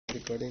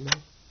recording now.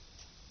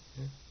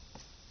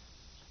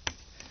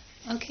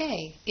 Yeah.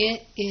 Okay,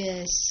 it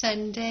is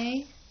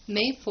Sunday,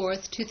 May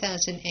 4th,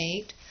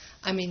 2008.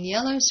 I'm in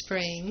Yellow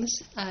Springs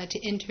to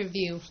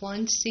interview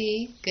Juan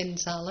Sí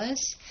González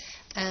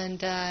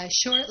and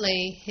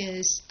shortly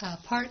his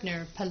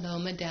partner,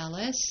 Paloma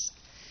Dallas.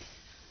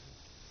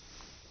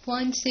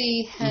 Juan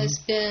Sí has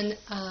been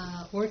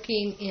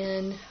working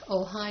in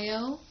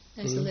Ohio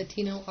as a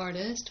Latino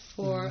artist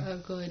for a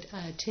good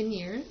 10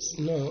 years.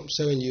 No,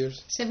 7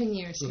 years. 7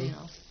 years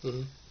now.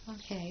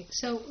 Okay,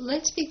 so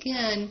let's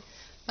begin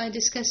by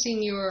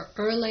discussing your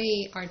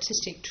early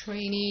artistic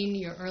training,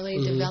 your early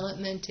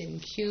development in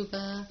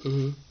Cuba.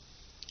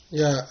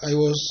 Yeah, I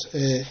was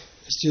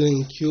studying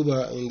in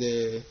Cuba in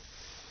the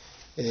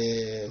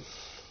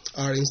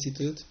Art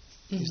Institute.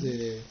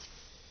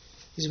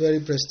 It's a very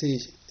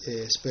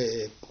prestigious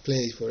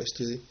place for a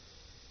study.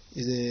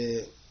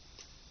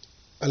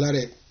 A lot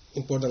of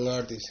important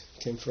artists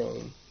came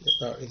from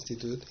the Art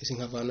Institute. It's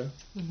in Havana.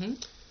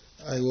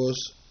 I was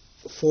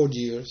 4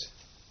 years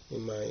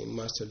in my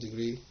master's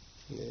degree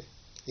in the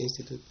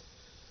institute.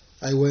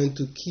 I went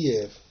to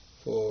Kiev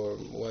for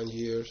 1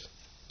 year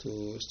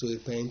to study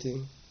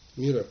painting,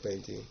 mural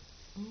painting.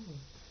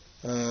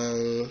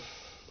 And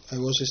I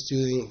was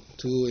studying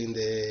too in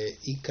the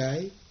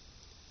ICAI.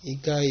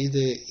 ICAI is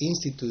the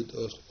Institute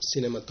of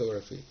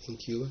Cinematography in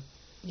Cuba.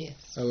 Yes.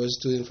 I was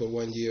studying for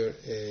 1 year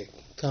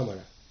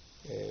camera,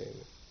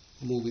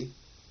 movie,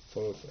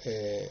 for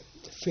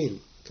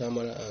film,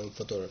 camera and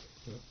photography.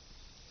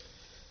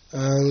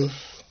 And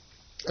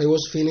I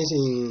was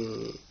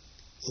finishing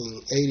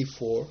in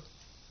 84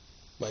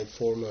 my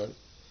former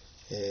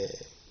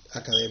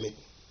academic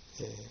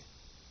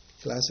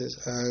classes,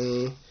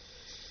 and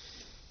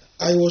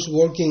I was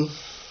working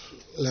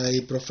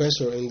like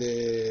professor in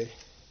the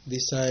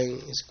design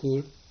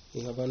school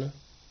in Havana,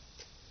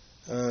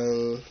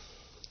 and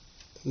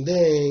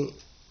then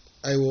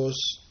I was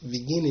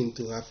beginning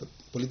to have a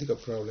political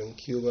problem in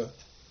Cuba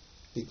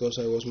because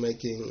I was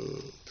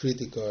making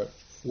critical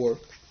work,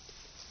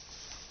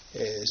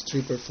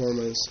 street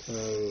performance,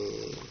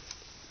 and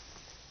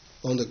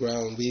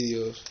on-the-ground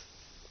videos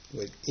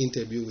with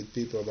interview with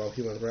people about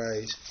human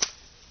rights.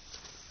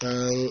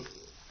 And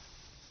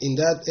in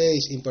that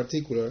age in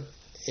particular,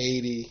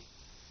 80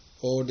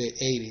 or the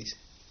 80s,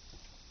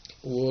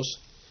 was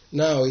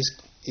now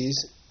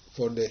is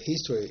for the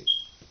history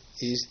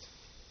is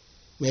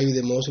maybe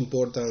the most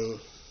important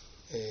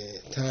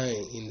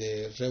time in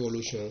the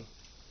revolution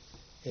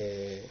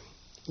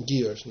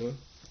years, no?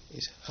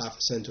 It's half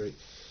a century.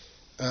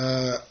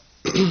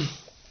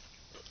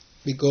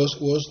 Because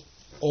was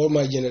all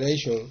my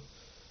generation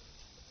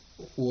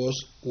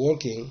was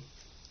working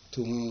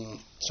to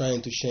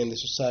trying to change the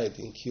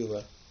society in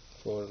Cuba.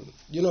 For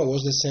it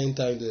was the same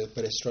time the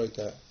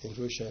perestroika in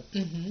Russia,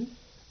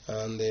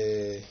 and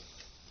the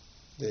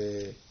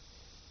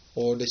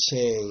all the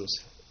change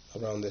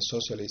around the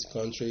socialist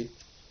country,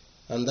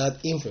 and that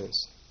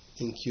influence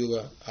in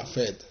Cuba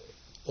affect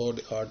all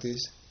the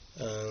artists,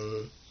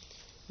 and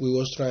we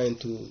was trying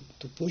to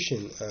push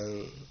in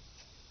and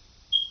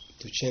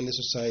to change the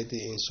society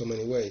in so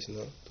many ways,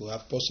 to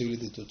have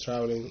possibility to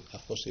traveling,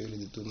 have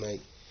possibility to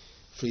make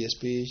free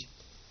speech,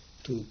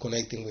 to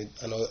connecting with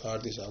another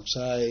artist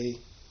outside,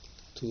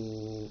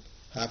 to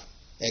have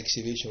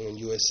exhibition in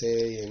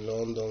USA, in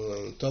London,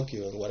 in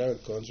Tokyo, and whatever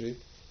country.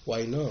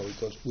 Why not?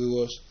 Because we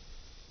was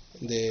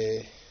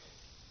the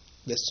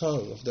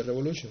son of the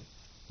revolution.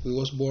 We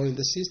was born in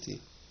the 60s,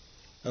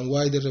 and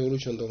why the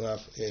revolution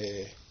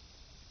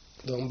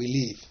don't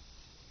believe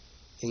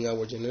in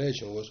our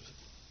generation was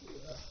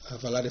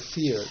have a lot of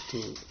fear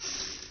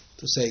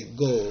to say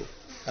go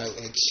and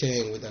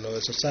exchange with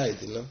another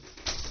society,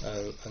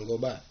 and go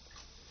back.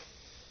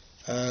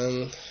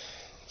 And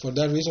for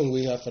that reason,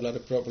 we have a lot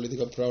of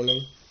political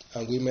problems,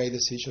 and we made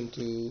decision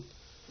to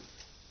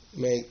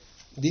make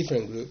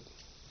different group,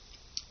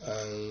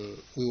 and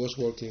we was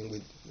working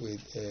with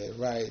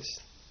rights,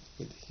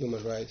 with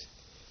human rights,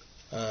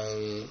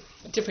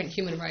 different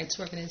human rights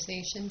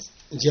organizations.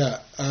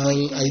 Yeah,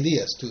 and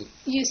ideas too.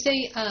 You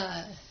say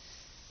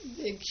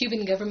the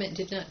Cuban government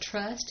did not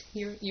trust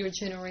your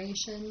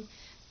generation.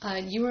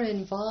 You were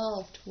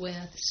involved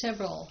with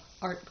several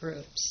art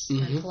groups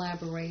and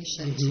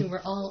collaborations who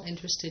were all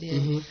interested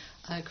in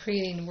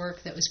creating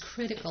work that was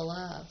critical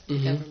of the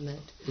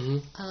government.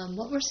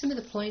 What were some of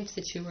the points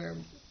that you were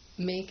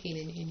making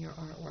in your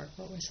artwork?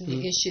 What were some of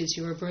the issues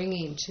you were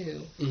bringing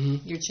to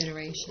your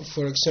generation?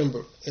 For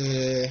example,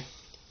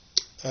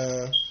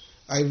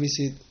 I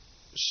received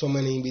so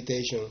many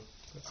invitations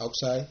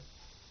outside,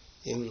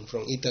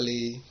 from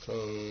Italy,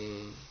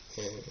 from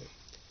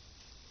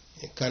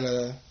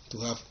Canada, to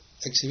have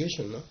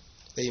exhibition.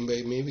 They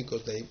invite me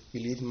because they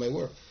believe in my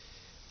work,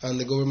 and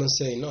the government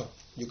say no,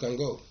 you can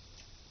go.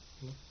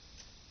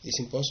 It's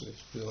impossible.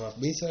 You don't have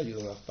visa, you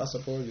don't have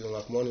passport, you don't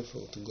have money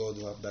to go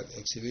to have that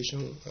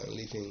exhibition and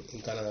live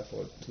in Canada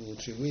for 2 or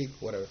 3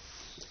 weeks, whatever.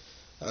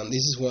 And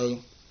this is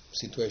one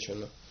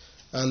situation.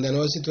 And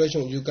another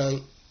situation, you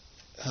can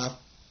have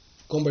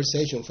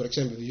conversation. For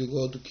example, if you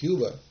go to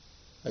Cuba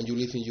and you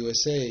live in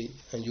USA,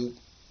 and you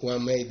want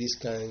to make this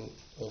kind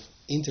of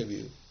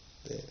interview,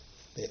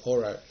 the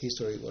oral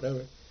history,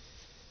 whatever,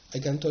 I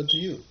can talk to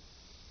you.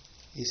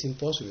 It's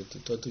impossible to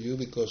talk to you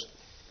because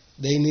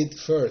they need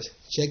first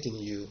checking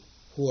you.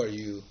 Who are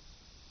you?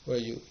 Where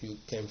you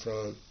came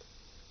from?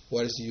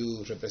 What is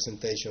your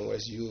representation? What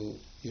is your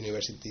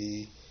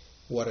university?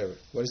 Whatever.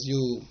 What is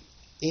your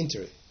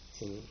interest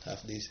in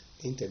have this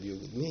interview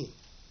with me?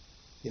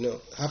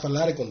 Have a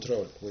lot of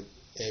control with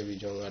every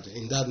young artist.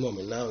 In that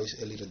moment, now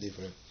it's a little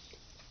different.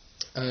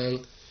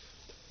 And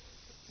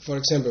for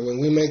example, when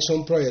we make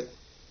some project,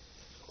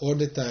 all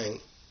the time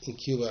in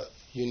Cuba,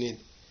 you need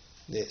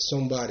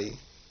somebody.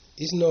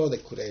 It's not the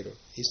curator.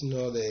 It's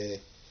not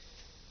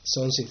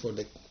something for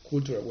the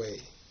cultural way.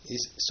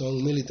 It's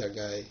some military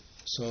guy,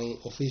 some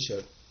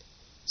official,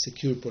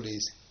 secure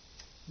police.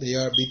 They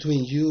are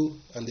between you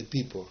and the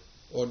people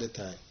all the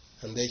time.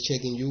 And they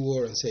checking your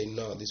work and say,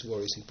 no, this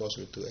work is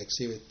impossible to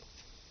exhibit.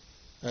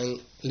 And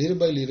little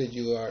by little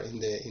you are in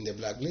the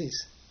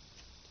blacklist.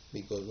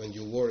 Because when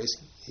your work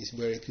is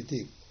very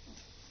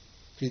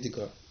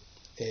critical,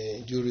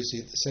 you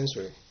receive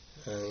censoring.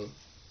 And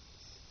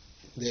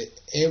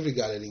every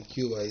gallery in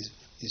Cuba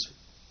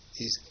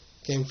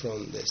came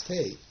from the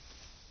state,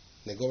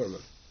 the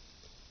government.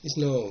 It's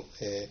no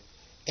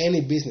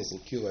any business in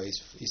Cuba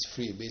is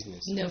free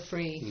business. No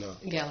free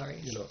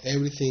galleries.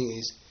 Everything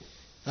is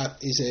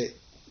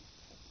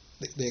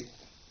the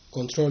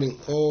controlling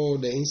all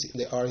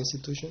the art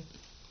institution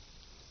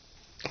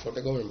for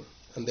the government,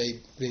 and they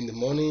bring the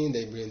money,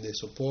 they bring the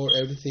support,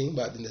 everything,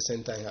 but in the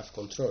same time have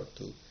control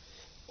to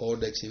all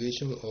the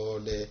exhibition or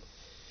the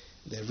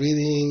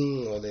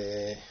reading or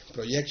the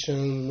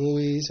projection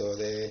movies or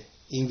the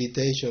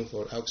invitation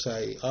for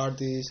outside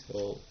artists,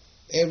 or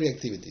every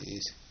activity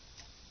is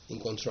in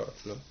control.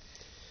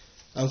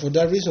 And for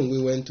that reason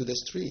we went to the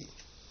street.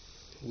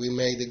 We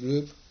made the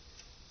group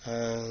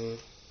and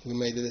we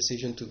made the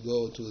decision to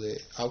go to the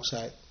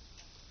outside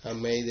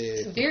and made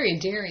It's a very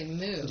daring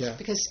move,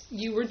 because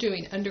you were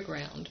doing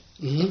underground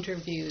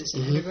interviews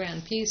and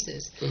underground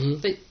pieces,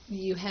 but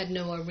you had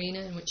no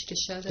arena in which to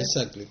show them.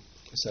 Exactly.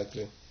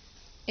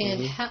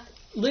 And how,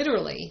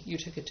 literally, you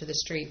took it to the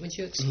street. Would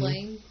you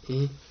explain?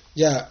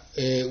 Yeah,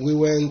 we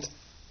went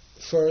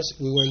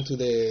to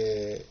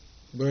the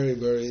very,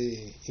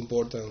 very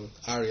important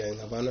area in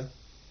Havana.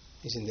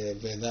 It's in the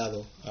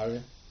Vedado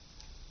area.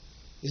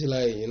 It's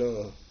like,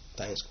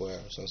 Times Square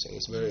or something.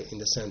 It's very in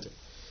the center.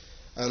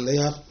 And they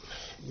have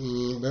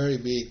very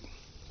big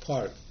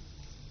park.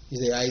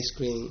 It's the ice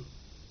cream,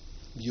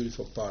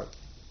 beautiful park.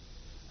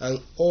 And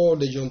all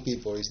the young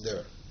people is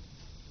there,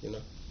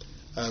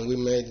 And we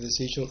made the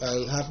decision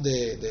and have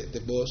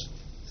the bus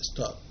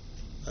stop.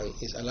 And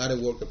it's a lot of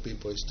worker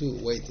people is too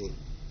waiting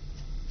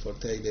for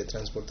take the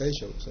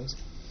transportation.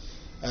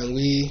 And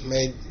we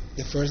made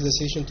the first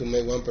decision to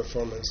make one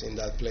performance in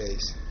that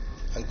place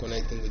and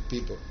connecting with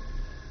people.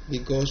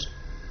 Because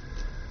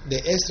the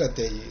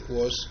strategy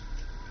was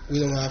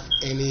in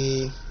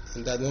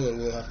that moment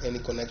we don't have any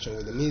connection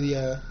with the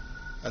media,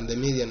 and the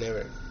media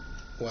never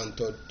want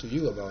to talk to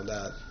you about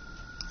that.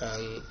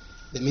 And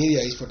the media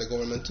is for the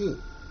government too.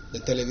 The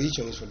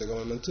television is for the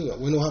government too.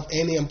 We don't have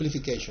any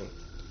amplification.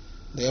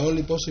 The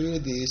only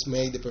possibility is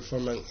make the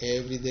performance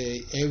every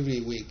day,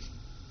 every week,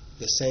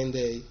 the same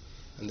day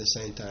and the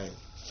same time,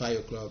 5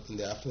 o'clock in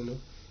the afternoon,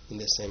 in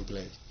the same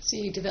place. So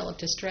you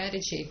developed a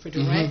strategy for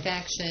direct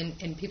action,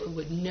 and people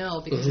would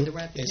know because of the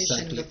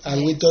repetition of the play.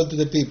 And we talked to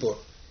the people.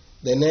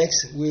 The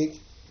next week,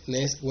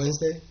 next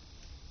Wednesday,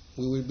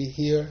 we will be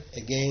here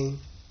again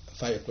at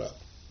 5 o'clock.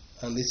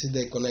 And this is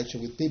the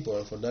connection with people.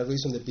 And for that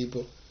reason, the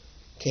people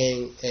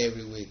came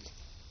every week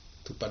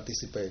to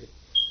participate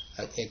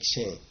and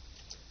exchange.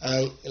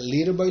 And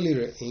little by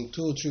little, in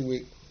 2 or 3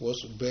 weeks,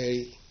 was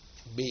very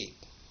big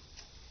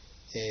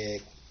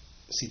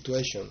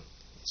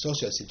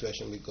social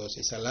situation, because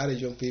it's a lot of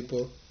young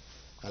people,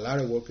 a lot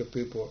of worker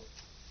people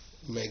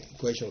make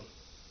question,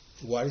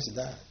 what is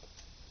that?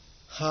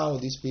 How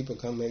these people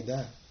can make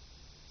that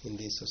in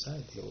this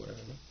society or whatever.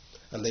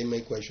 And they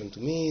make question to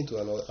me, to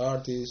another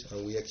artist,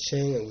 and we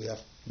exchange, and we have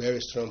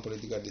very strong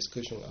political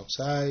discussion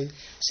outside.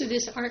 So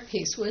this art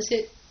piece, was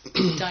it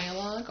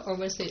dialogue or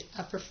was it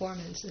a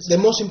performance? The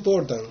most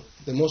important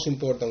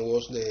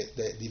was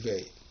the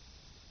debate.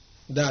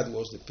 That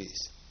was the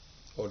piece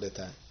all the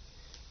time.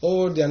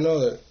 All the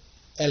another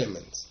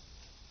elements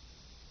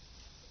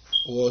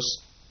was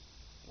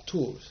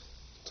tools,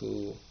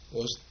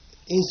 was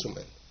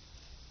instrument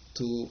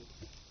to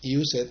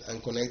use it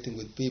and connecting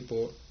with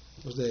people,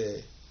 was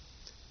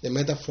the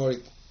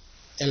metaphoric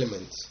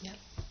elements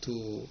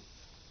to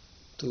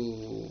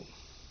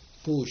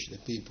push the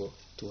people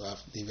to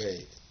have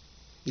debate.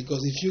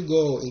 Because if you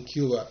go in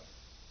Cuba,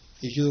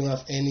 if you don't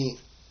have any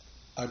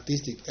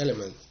artistic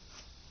element,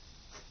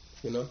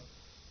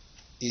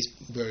 it's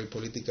very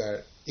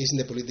political, it's in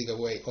the political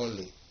way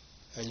only.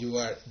 And you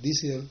are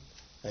dissident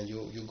and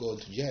you go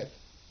to jail.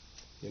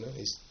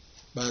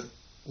 But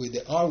with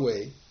the art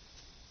way,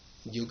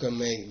 you can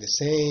make the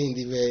same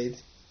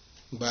debate,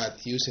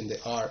 but using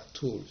the art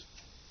tools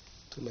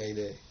to make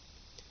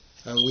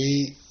and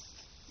we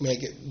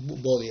make it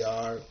body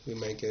art. We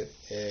make it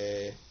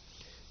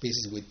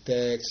pieces with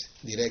text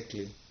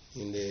directly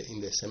in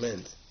the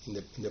cement, in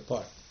the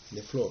park, in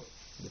the floor,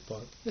 in the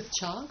park. With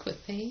chalk,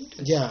 with paint?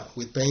 Yeah,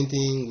 with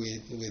painting,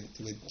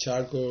 with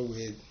charcoal,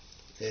 with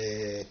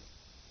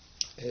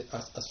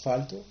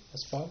asphalt.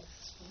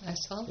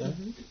 Asphalt. Yeah.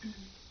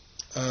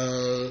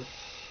 Mm-hmm.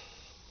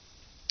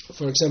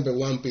 For example,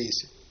 one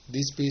piece.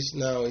 This piece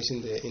now is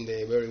in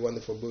the very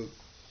wonderful book.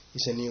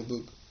 It's a new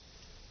book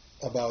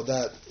about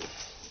that.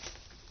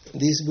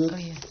 This book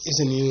is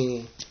a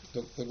new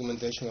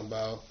documentation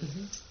about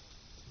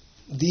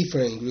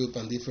different group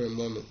and different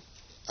moments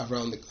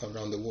around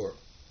the world,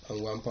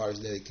 and one part is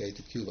dedicated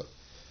to Cuba.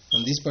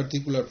 And this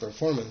particular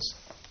performance,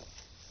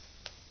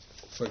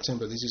 for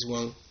example, this is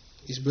one.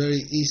 It's very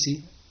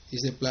easy.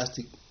 It's a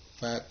plastic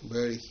bag,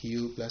 very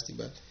huge plastic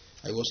bag.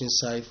 I was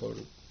inside for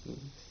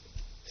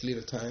a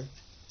little time.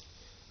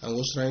 I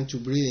was trying to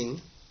breathe,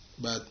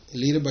 but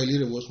little by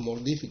little it was more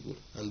difficult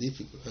and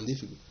difficult and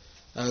difficult.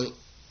 And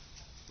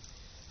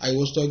I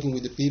was talking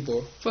with the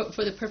people.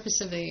 For the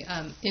purpose of the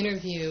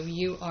interview,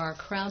 you are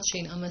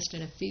crouching almost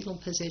in a fetal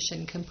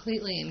position,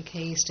 completely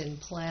encased in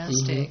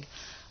plastic,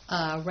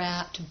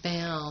 wrapped,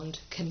 bound,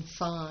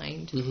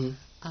 confined,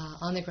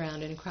 on the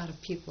ground, and a crowd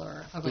of people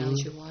are around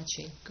you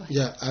watching. Go ahead.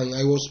 Yeah, and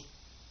I was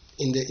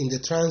in the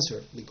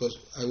transfer because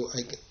I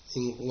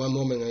in one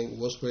moment it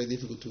was very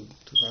difficult to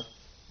have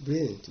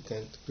breathing, to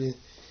breathe.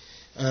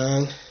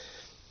 And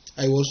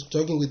I was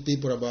talking with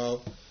people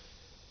about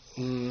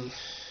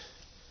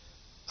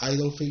I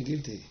don't feel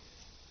guilty.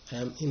 I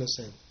am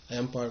innocent. I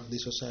am part of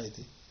this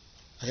society.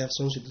 I have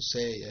something to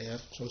say. I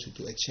have something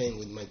to exchange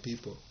with my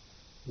people.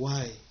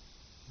 Why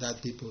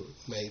that people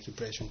make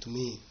repression to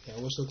me? I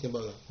was talking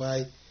about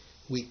why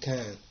we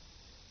can't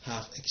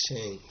have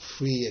exchange,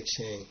 free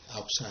exchange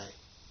outside.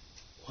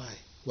 Why?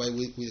 Why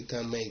we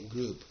can't make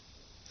group,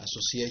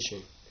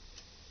 association.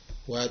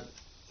 Why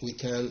we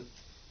can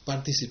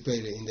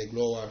participate in the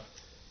global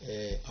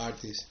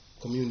artist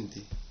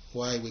community.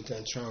 Why we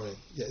can't travel.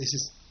 Yeah, this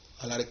is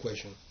a lot of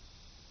questions.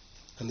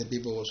 And the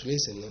people was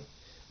listening. No?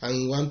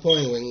 And one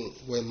point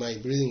when my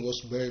breathing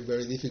was very,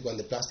 very difficult and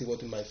the plastic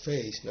was in my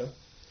face, no?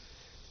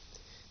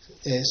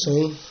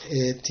 So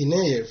a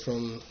teenager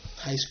from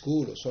high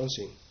school or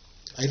something,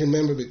 I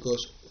remember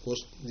because it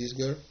was this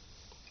girl,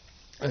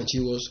 and she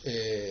was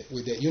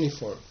with the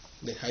uniform,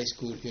 the high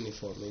school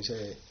uniform. It's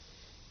a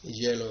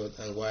yellow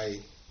and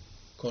white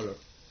color.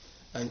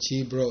 And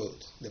she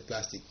brought the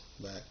plastic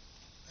bag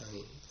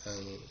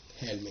and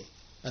held me.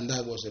 And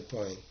that was the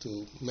point,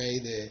 to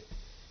make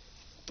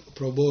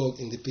provoke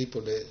in the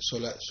people the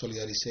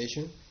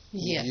solidarization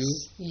with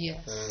you,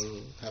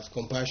 and have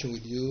compassion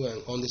with you,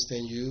 and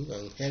understand you,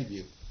 and help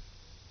you.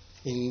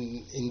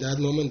 In that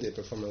moment, the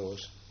performance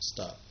was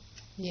stopped.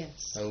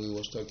 Yes. And we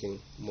was talking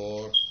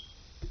more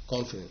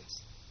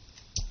confidence.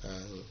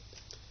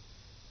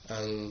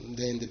 And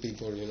then the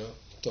people,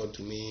 talk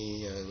to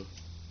me and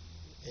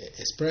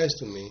express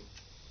to me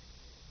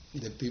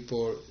the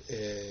people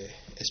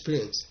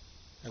experience.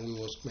 And we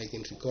was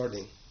making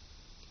recording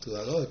to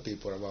another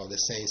people about the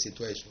same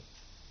situation.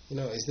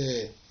 It's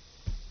the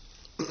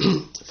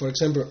for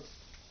example,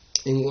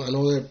 in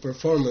another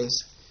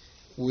performance,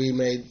 we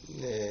made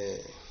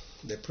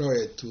the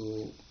project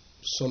to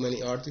so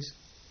many artists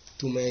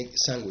to make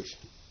sandwich,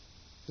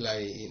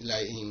 like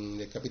in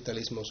the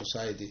capitalism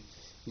society,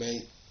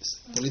 make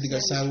political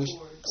sandwich.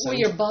 Or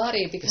your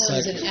body becomes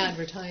exactly. An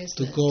advertisement.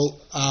 To go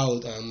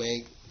out and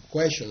make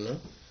question, no?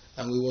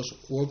 And we was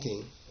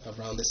working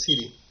around the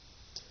city.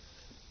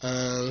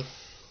 And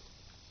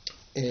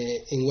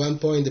in one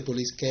point, the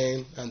police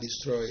came and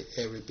destroyed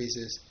every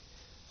pieces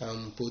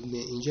and put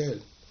me in jail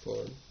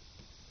for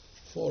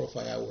 4 or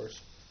 5 hours.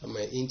 And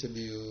my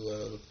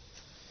interview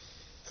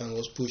and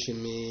was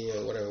pushing me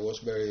and whatever. It was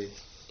very,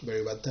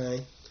 very bad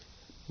time.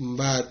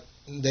 But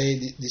they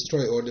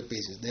destroyed all the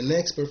pieces. The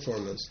next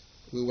performance,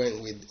 we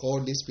went with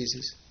all these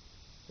pieces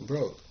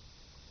broke.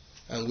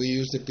 And we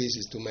used the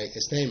pieces to make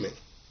a statement.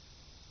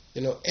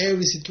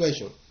 Every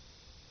situation,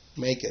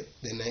 make it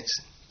the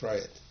next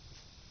project.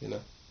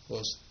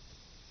 Was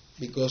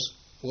because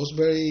it was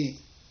very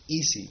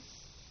easy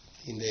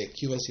in the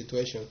Cuban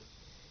situation.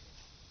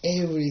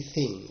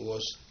 Everything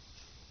was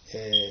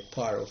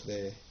part of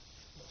the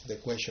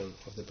question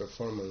of the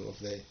performance of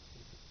the,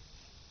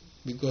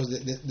 because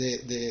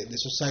the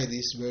society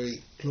is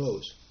very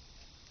close,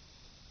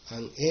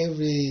 and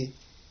every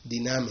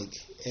dynamic,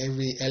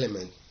 every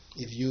element,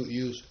 if you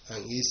use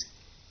and is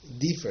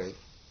different,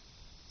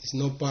 it's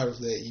not part of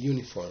the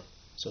uniform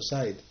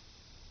society,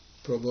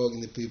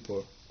 provoking the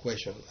people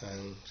question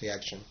and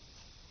reaction.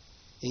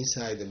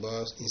 Inside the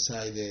bus,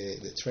 inside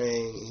the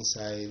train,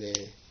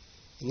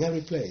 in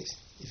every place.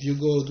 If you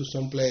go to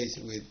some place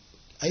with,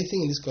 I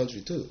think in this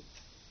country too,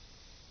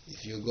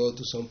 if you go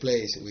to some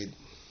place with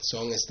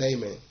some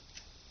statement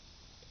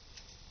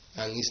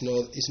and it's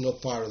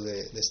not part of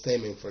the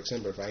statement, for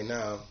example, right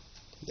now,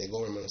 the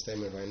government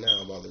statement right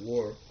now about the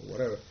war or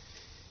whatever,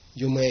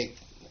 you may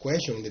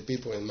question the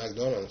people in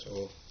McDonald's,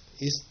 or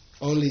it's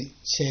only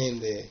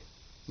change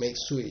make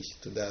switch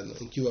to that.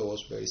 In Cuba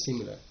was very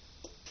similar.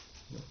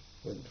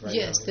 Right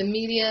yes, now, the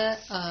media,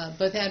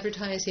 both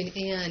advertising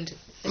and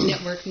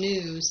network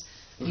news,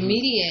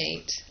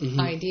 mediate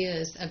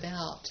ideas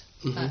about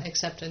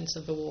acceptance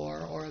of the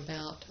war or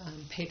about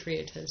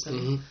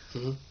patriotism.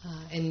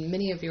 And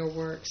many of your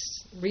works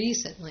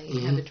recently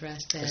have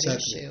addressed that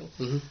issue.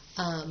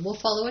 We'll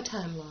follow a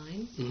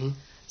timeline.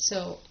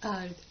 So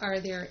are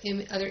there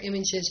other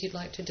images you'd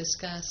like to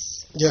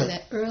discuss for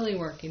that early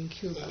work in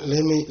Cuba?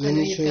 Let me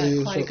show you.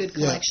 You've got quite a good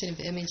collection of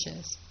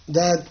images.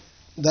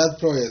 That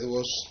project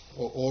was,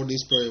 or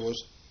this project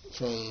was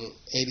from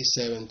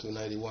 87 to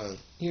 91.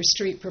 Your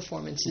street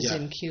performances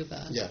in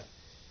Cuba. Yeah.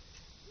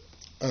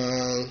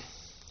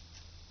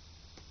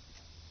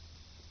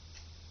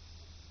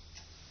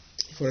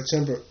 For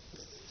example,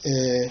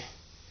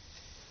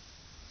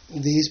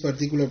 this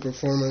particular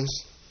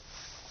performance,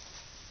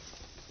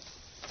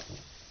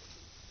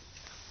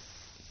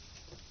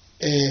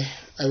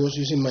 I was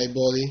using my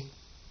body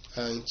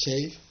and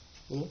shave.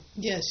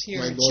 Yes,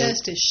 your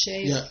chest is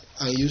shaved. Yeah,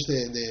 I used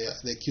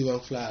the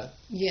Cuban flag.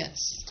 Yes,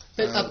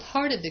 but a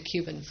part of the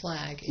Cuban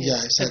flag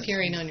is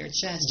appearing on your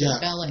chest and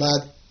belly.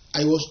 But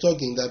I was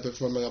talking that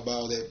performance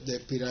about the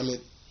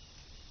pyramid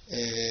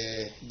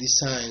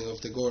design of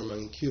the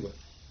government in Cuba,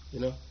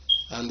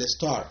 and the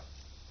star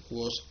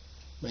was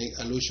make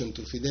allusion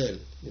to Fidel,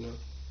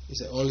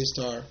 it's the only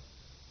star,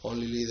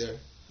 only leader,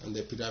 and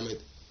the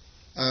pyramid,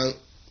 and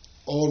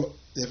all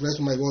the rest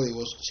of my body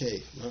was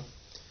shaved,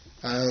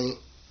 and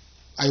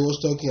I was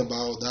talking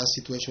about that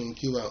situation in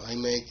Cuba. I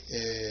make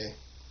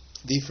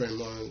different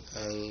moments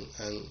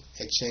and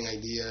exchange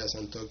ideas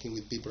and talking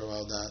with people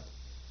about that.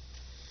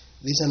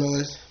 This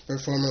another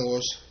performance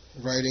was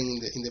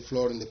writing in the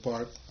floor in the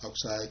park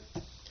outside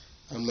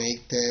and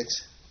make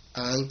text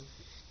and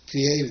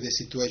create the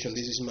situation.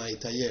 This is my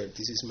taller,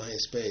 this is my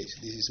space,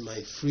 this is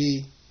my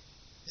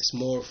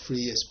small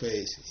free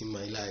space in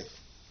my life.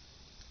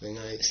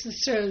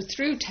 So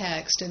through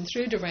text and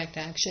through direct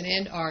action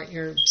and art,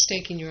 you're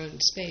staking your own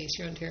space,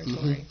 your own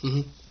territory.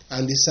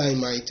 And design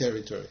my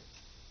territory.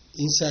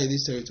 Inside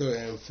this territory,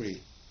 I am free.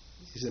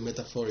 It's a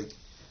metaphoric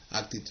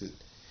attitude.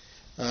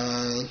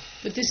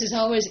 But this is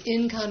always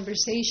in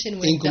conversation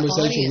with the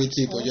audience with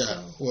people,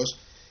 also.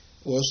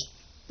 Was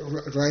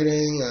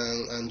writing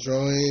and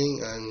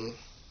drawing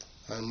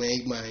and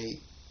make my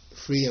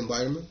free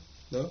environment,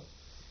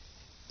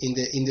 in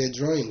the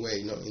drawing way,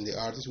 in the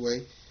artist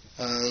way,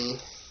 and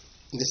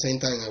at the same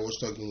time I was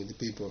talking with the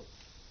people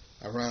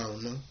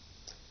around,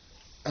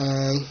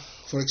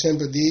 for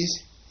example,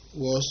 this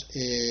was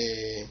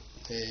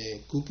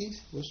cookies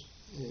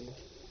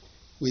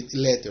with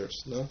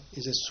letters,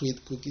 it's a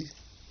sweet cookie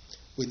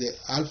with the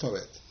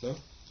alphabet,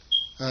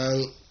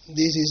 and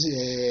this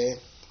is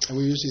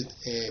we use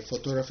it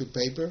photography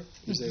paper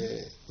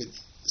with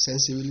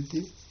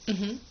sensibility,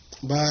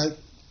 but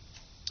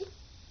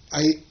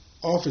I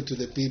offer to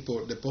the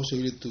people the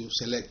possibility to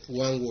select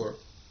one word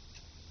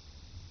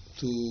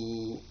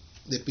to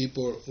the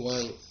people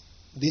want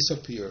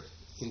disappear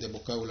in the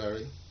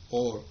vocabulary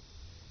or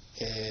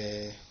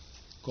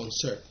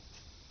conserve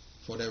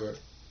forever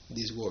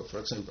this word. For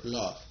example,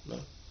 love.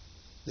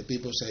 The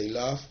people say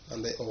love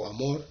or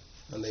amor,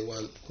 and they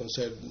want to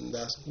conserve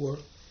that word.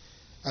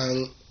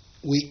 And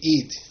we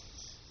eat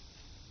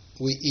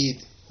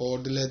all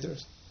the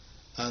letters,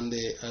 and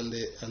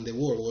the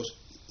word was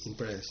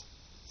impressed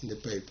in the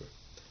paper.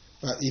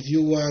 But if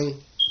you want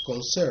to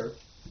conserve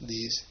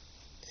this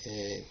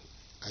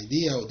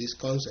idea or this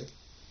concept,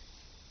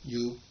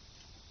 you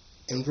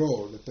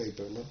enroll the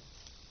paper,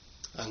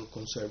 and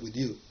conserve with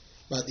you.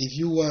 But if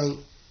you want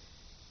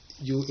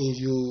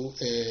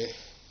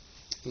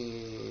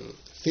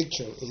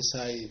fiction,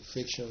 inside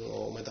fiction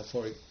or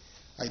metaphoric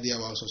idea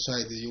about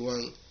society, you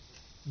want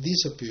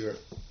disappear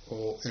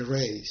or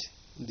erase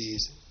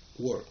this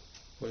word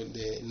with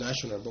the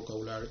national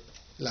vocabulary,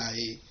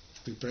 like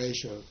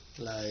preparation,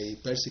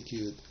 like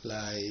persecute,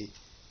 like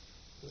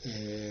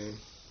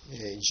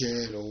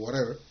jail or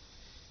whatever.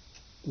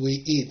 We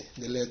eat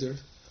the letter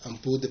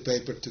and put the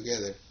paper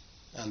together,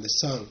 and the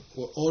sun,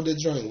 all the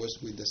drawing was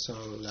with the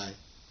sun light.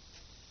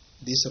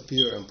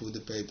 Disappear and put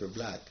the paper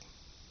black,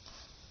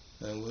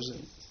 and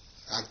wasn't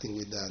acting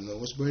with that. No, it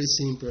was very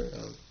simple,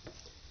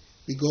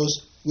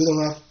 because we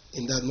don't have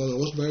in that moment. It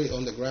was very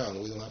on the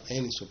ground. We don't have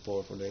any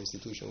support for the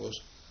institution. It was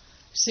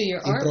so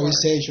your artwork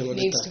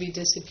needs to be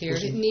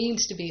disappeared. It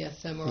needs to be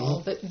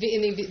ephemeral. But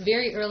in the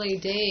very early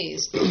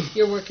days,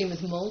 you're working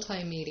with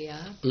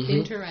multimedia,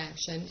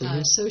 interaction,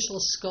 social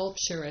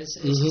sculpture, as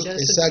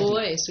Joseph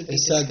Boyce would be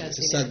discussing.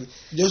 Exactly.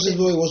 Joseph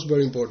Boyce was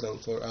very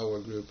important for our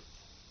group.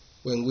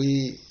 When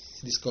we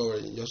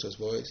discovered Joseph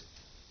Boyce,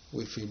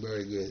 we feel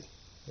very good.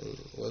 And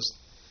it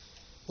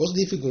was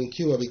difficult in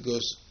Cuba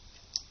because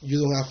you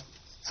don't have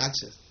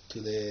access to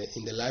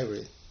in the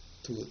library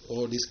to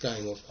all this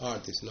kind of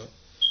artists,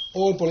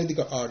 all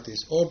political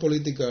artists, all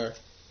political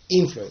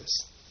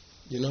influence,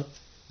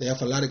 they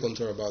have a lot of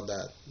control about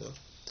that.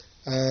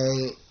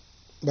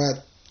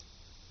 But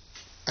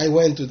I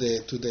went to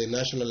the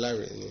National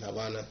Library in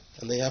Havana,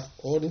 and they have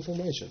all the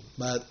information.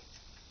 But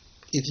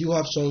if you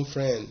have some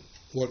friend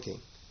working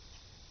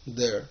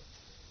there,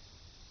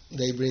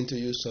 they bring to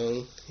you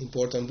some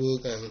important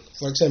book, and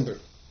for example,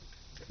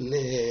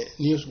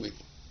 Newsweek,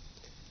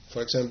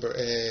 for example,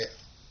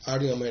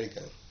 Art in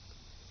American,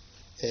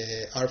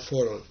 Art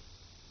Forum,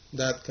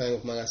 that kind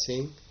of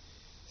magazine,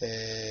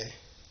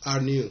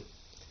 Art New.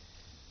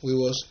 We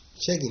was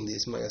checking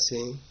this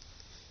magazine,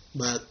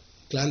 but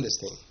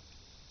clandestine,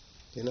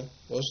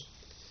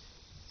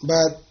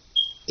 but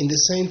in the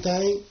same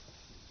time,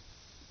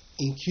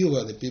 in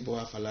Cuba, the people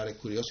have a lot of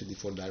curiosity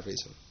for that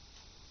reason.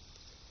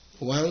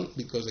 One,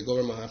 because the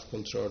government have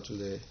control to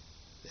the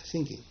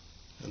thinking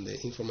and the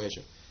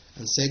information.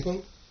 And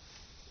second,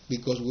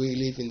 because we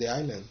live in the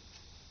island.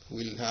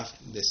 We have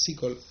the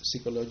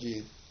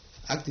psychology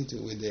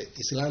attitude with the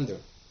Islander.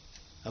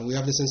 And we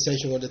have the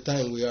sensation all the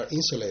time we are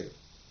insulated.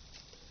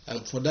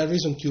 And for that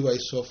reason, Cuba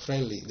is so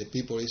friendly. The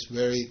people is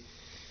very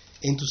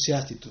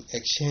enthusiastic to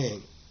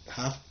exchange,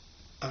 have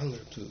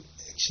anger to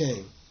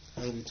exchange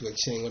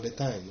all the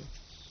time.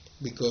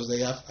 Because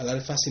they have a lot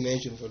of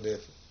fascination for the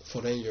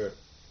foreigner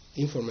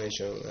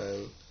information.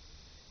 And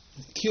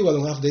Cuba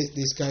don't have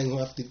this kind of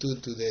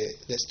attitude to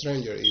the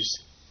stranger.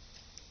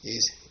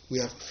 Is we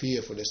have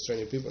fear for the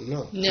stranger people?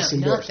 No, it's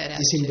inverse.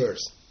 It's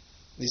inverse.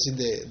 This is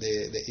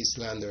the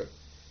Islander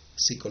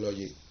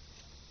psychology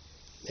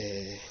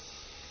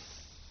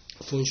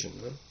function,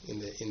 in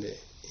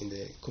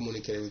the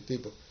communicating with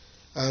people.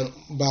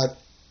 But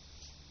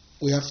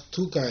we have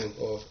two kinds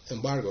of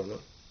embargo,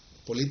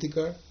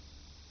 political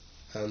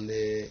and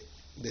the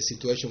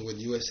situation with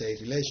USA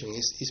relation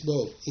is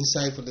both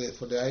inside for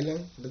the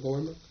island, for the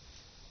government,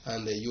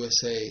 and the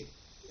USA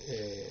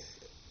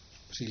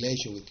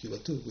relation with Cuba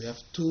too. We have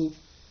two.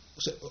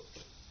 So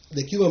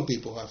the Cuban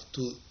people have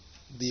two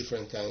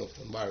different kind of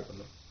embargo.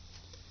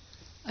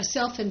 A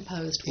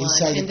self-imposed one,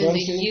 inside and the then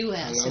country the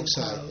U.S. and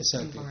outside. imposed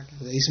Exactly. embargo.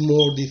 It's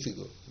more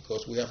difficult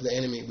because we have the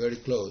enemy very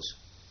close,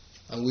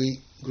 and we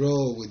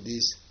grow with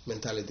this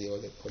mentality all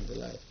the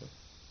life.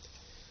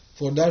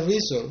 For that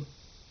reason,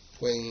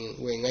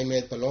 when I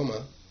met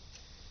Paloma,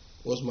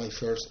 was my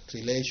first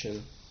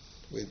relation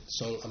with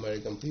some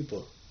American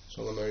people,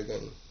 some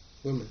American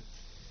women.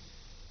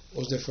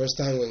 Was the first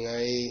time when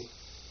I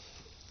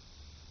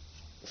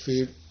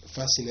feel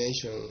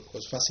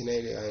was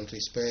fascinated and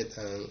respect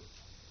and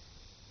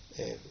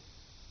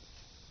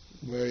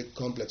very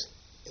complex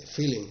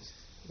feelings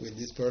with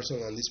this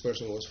person, and this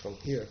person was from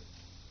here.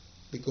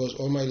 Because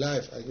all my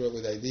life I grew up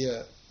with the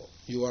idea,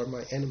 you are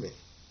my enemy.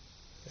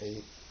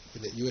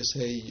 With the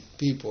USA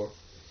people,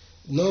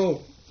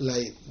 no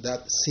like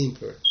that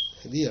simple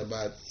idea,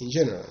 but in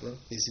general,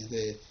 this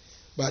is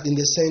but in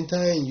the same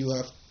time you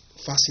have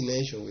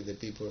fascination with the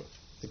people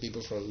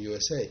from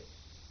USA.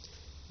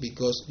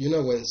 Because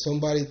when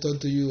somebody talk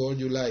to you all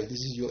your life, this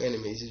is your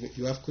enemy.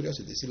 You have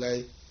curiosity. It's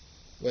like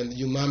when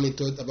your mommy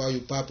talked about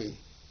your papi,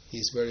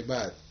 he's very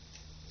bad.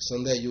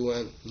 Someday you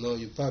want to know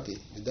your papi,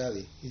 your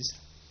daddy.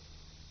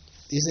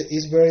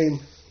 It's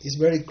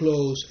very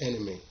close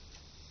enemy.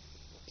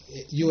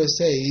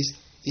 USA is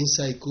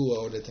inside Cuba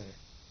all the time,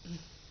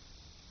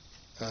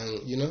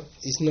 and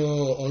it's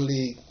not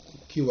only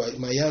Cuba.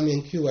 Miami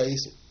and Cuba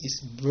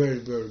is very,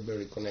 very,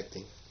 very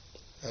connecting,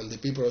 and the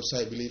people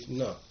outside believe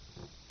no.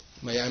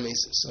 Miami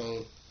is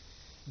some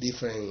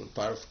different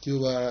part of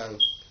Cuba, and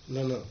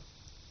no.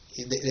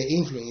 The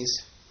influence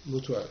is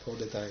mutual all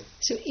the time.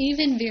 So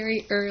even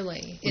very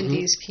early in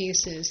these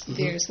pieces,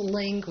 there's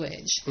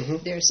language,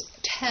 there's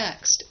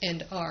text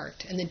and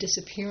art, and the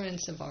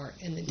disappearance of art,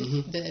 and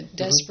the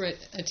desperate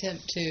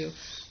attempt to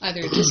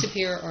either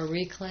disappear or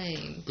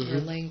reclaim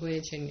your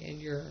language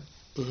and your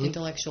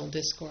intellectual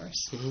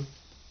discourse.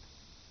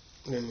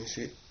 Let me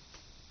see.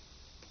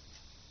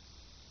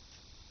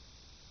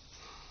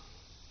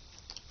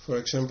 For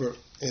example,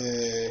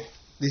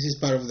 this is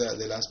part of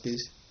the last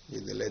piece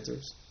with the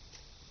letters.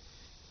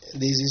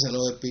 This is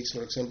another piece,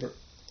 for example.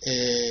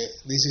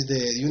 This is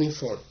the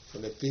uniform for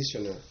the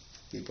prisoner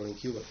people in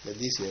Cuba, the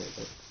DCA.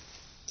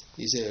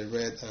 It's a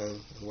red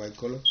and white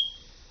color.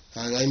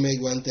 And I make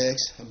one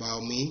text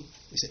about me.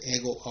 It's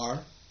Ego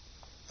R.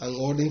 And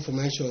all the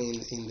information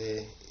in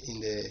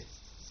the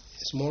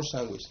small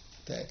sandwich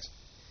text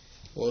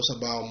was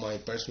about my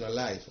personal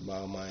life,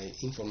 about my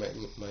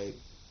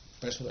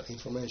personal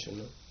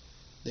information.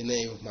 The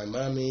name of my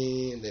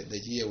mommy, the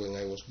year when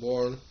I was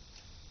born,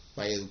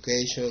 my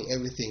education,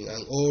 everything,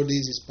 and all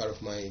this is part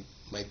of my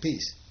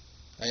piece.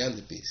 I am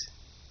the piece.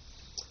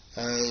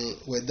 And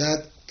with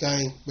that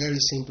kind, very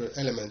simple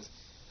element,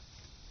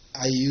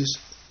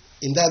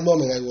 in that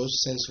moment I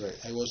was censored.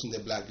 I was in the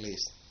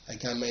blacklist. I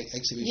can't make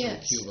exhibition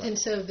in Cuba. And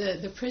so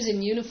the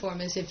prison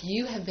uniform is if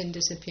you have been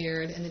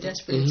disappeared and the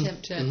desperate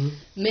attempt to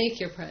make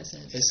your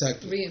presence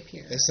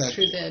reappear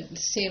through the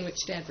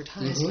sandwiched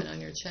advertisement on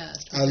your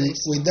chest. And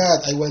with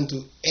that, I went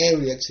to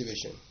every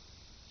exhibition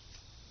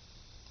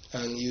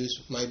and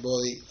used my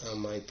body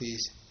and my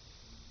piece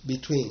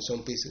between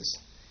some pieces.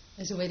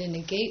 As a way to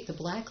negate the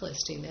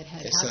blacklisting that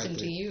had happened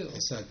to you.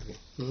 Exactly.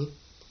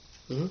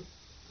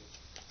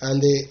 And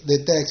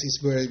the text is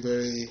very,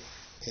 very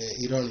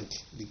ironic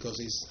because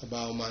it's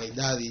about my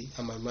daddy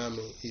and my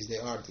mommy is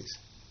the artist.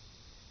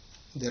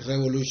 The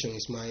revolution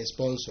is my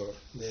sponsor.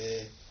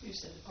 You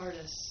said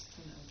artists,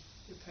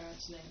 your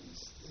parents'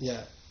 names.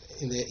 Yeah,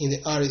 in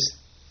the artist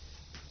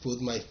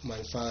put my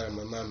father and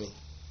my mommy.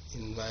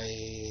 In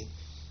my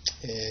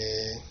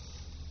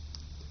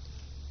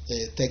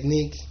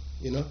technique,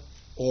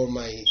 or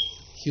my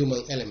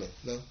human element,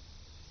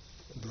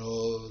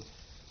 blood,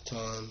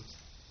 tongue,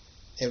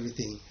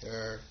 everything,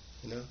 air,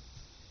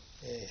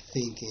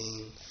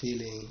 thinking,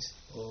 feelings,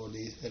 all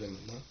these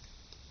elements,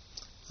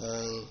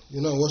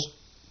 And I was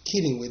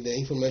kidding with the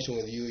information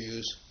that you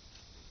use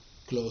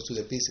close to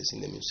the pieces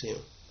in the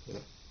museum,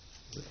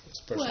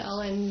 It's personal. Well,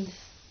 and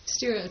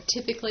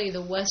stereotypically,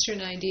 the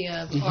Western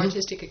idea of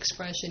artistic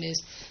expression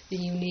is the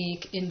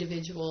unique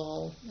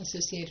individual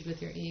associated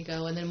with your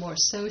ego, and then a more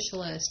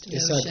socialist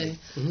notion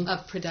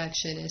of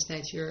production is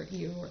that your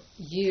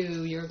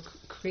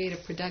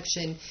creative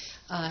production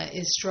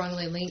is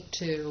strongly linked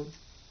to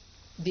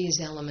these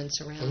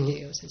elements around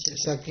you, such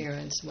as your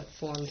appearance, what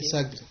formed you.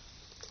 Exactly.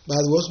 But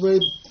it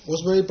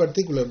was very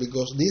particular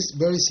because this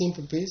very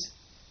simple piece,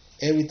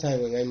 every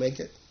time when I make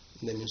it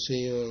in the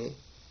museum,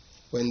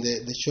 when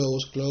the show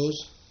was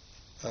closed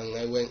and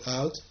I went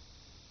out,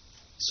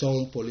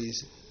 some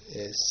police,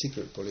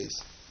 secret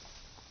police,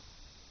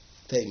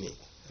 take me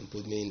and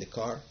put me in the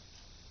car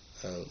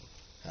and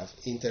have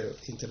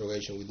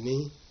interrogation with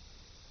me,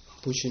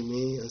 pushing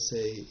me and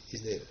say,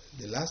 "Is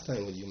the last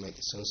time when you make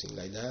something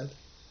like that?"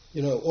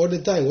 All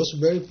the time was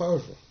very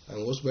powerful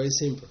and was very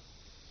simple.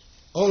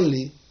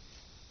 Only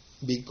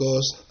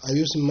because I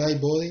use my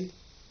body,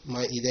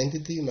 my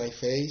identity, my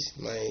face,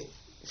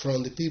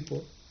 from the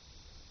people,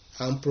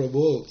 and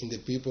provoke in the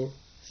people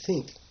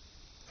think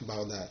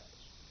about that,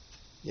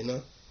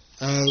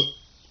 And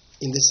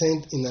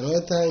in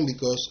another time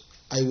because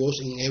I was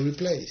in every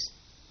place.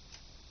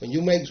 When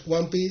you make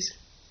one piece,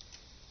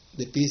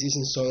 the piece is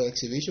in some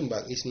exhibition,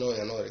 but it's not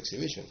in another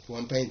exhibition.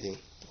 One painting,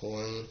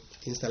 one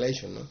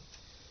installation, no.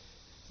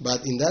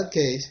 But in that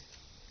case,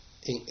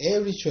 in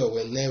every show,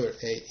 whenever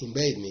they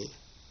invade me,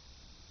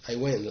 I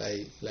went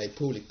like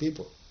public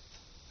people,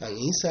 and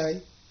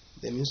inside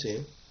the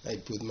museum, I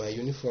put my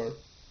uniform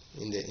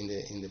in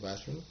the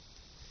bathroom,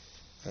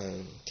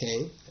 and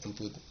came and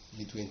put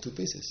between two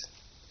pieces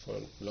for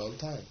a long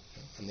time,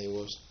 and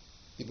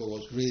people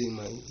was reading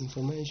my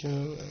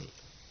information and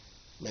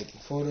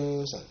making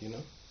photos, and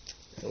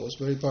it was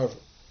very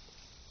powerful.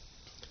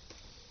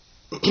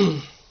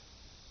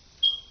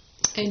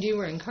 And you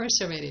were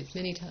incarcerated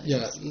many times.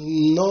 Yeah,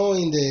 not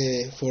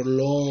for a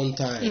long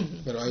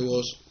time, but I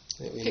was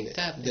picked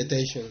up.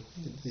 Detention.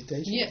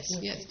 Yes,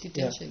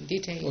 detention,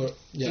 detained.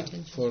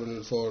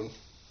 Detention. For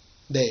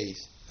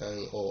days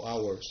or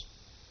hours.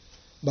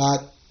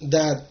 But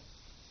that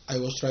I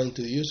was trying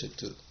to use it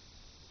too.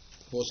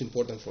 It was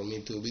important for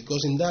me too,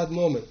 because in that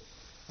moment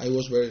I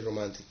was very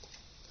romantic.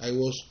 I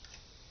was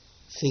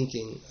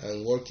thinking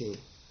and working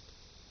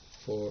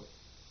for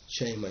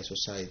change my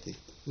society,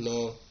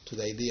 not to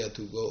the idea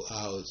to go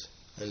out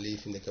and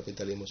live in the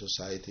capitalism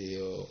society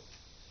or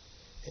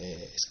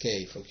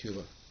escape from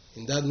Cuba.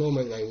 In that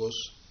moment, I was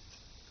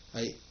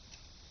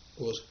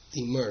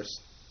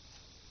immersed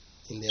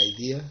in the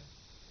idea,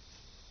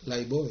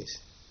 like boys,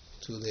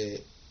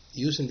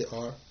 using the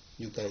art,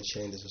 you can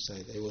change the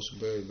society. I was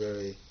very,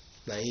 very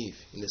naive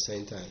in the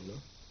same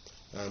time,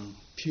 and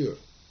pure.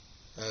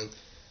 And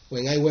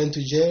when I went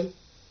to jail,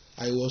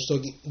 I was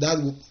talking that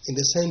in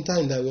the same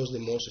time that was the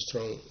most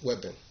strong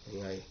weapon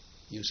when I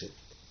used it,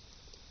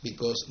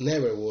 because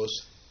never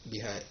was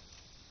behind.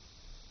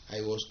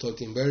 I was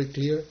talking very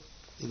clear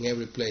in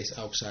every place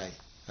outside,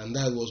 and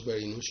that was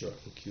very unusual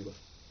in Cuba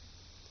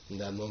in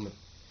that moment.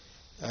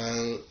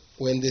 And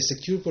when the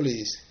security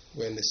police,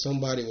 when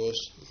somebody was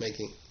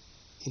making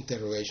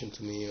interrogation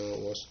to me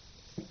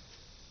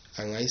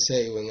and I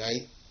say when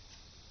I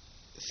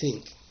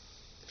think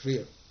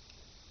real,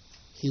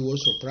 he was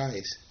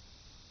surprised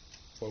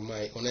for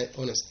my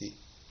honesty,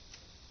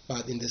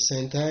 but in the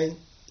same time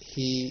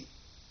he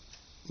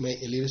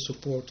made a little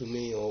support to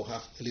me or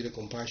have a little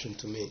compassion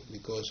to me,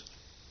 because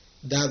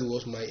that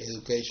was my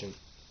education,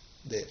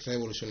 the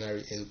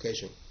revolutionary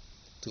education,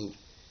 to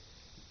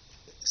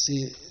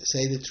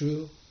say the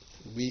truth,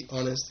 be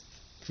honest,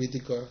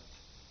 critical,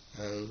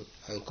 and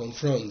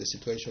confront the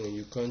situation in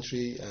your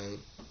country and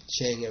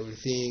change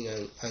everything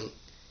and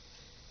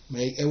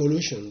make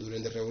evolution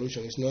during the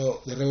revolution.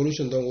 The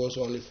revolution was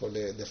only for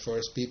the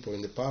first people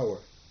in the power.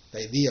 The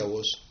idea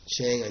was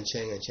change and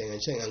change and change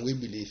and change, and we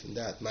believe in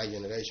that, my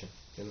generation,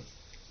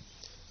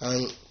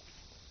 And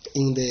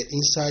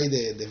inside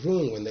the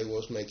room when they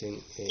was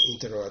making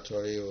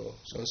interrogatory or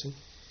something,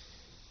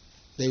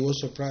 they were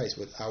surprised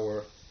with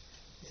our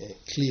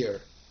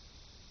clear,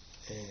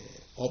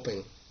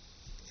 open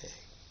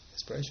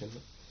expression.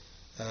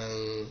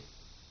 And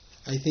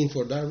I think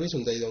for that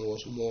reason they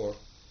was more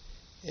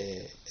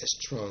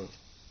strong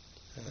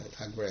and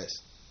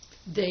aggressive.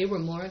 They were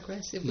more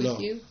aggressive with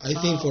you? I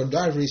think for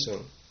that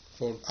reason,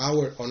 for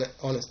our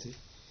honesty,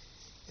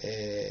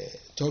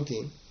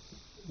 talking,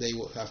 they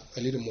will have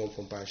a little more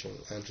compassion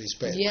and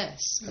respect. Yes,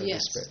 and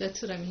yes, respect.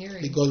 that's what I'm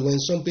hearing. Because when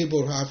some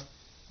people have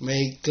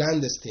made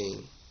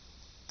clandestine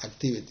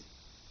activity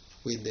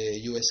with the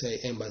USA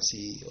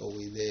embassy or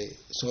with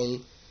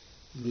some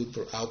group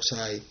for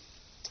outside,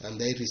 and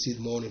they receive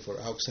money for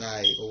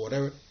outside or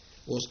whatever, it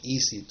was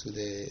easy to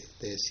the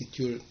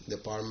secure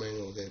department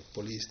or the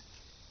police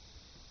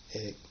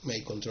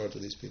make control to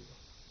these people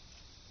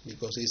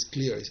because it's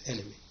clear it's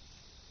enemy.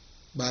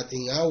 But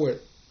in our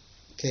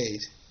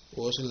case, it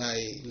was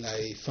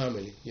like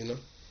family, you know.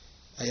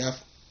 I have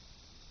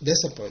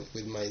disappointed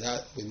with my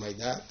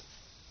dad,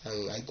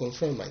 and I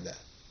confront my dad,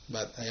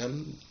 but I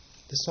am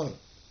the son.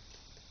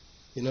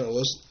 You know, it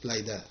was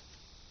like that,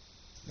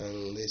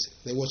 and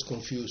they was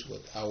confused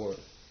with our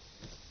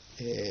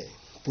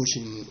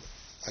pushing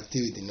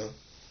activity, no.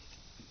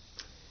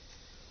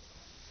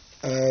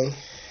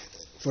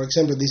 For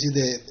example, this is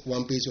the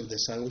one piece of the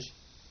sandwich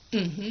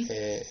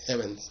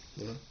event,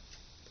 you know.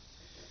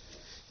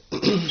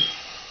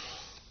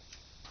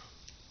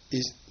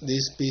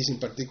 This piece in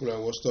particular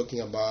was talking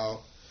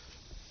about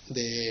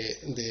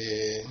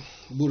the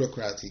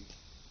bureaucratic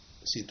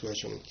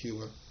situation in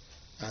Cuba,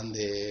 and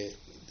the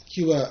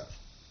Cuba,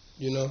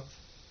 you know,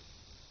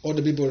 all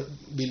the people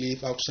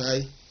believe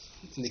outside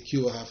in the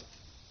Cuba have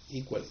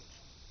equal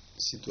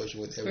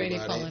situation with everybody.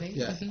 Equality.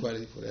 Yeah,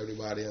 equality for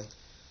everybody,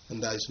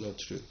 and that is not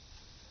true.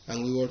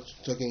 And we were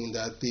talking in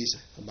that piece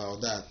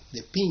about that.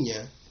 The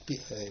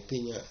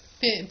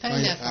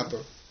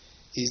pineapple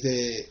is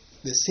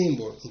the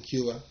symbol in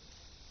Cuba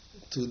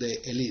to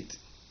the elite.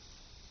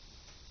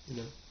 You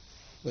know,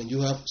 when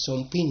you have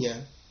some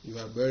piña, you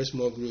have a very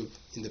small group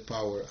in the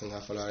power and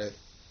have a lot of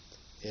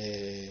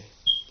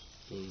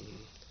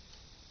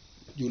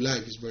your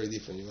life is very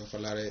different. You have a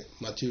lot of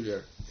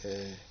material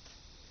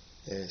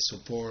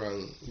support,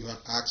 and you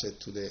have access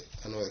to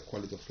another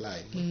quality of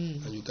life.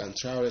 And you can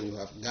travel, and you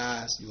have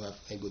gas, you have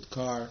a good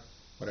car,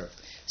 whatever.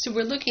 So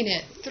we're looking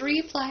at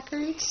 3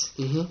 placards.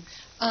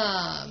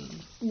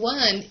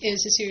 One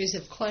is a series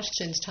of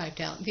questions typed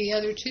out. The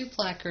other 2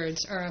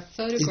 placards are a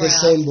photograph the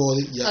same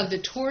body, of the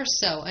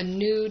torso, a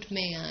nude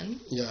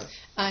man. Yeah.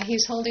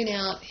 He's holding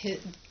out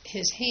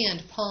his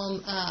hand,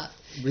 palm up,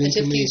 Bring as to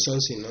if me he's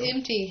something, no?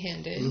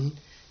 empty-handed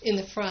in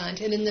the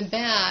front. And in the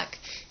back,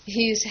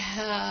 he's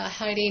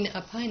hiding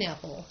a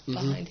pineapple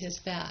behind his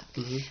back.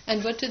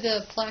 And what do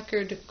the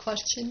placard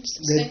questions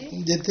say?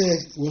 The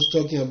text was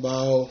talking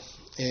about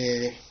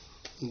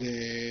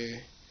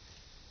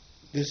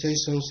they say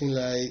something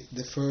like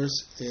the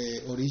first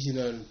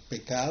original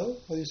pecado.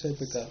 How do you say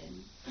pecado?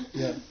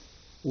 Yeah,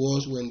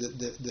 was when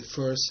the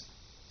first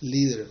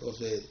leader of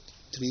the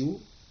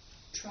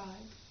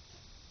tribe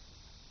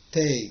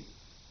take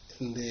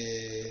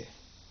the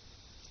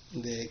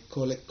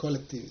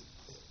collective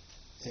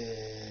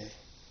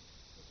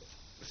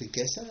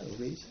riqueza,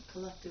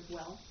 collective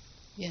wealth.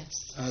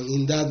 Yes. And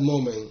in that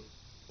moment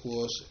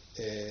was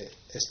a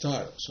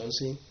start of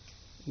something,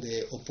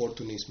 the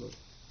opportunism.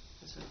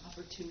 That's when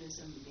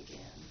opportunism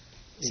began.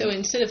 So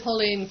instead of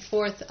holding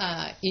forth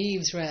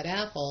Eve's red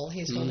apple,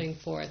 he's holding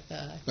forth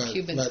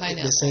Cuban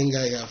pineapple. The same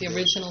guy have the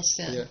original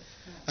sin. Yeah.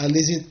 And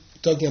this is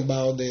talking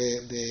about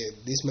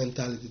this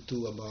mentality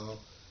too, about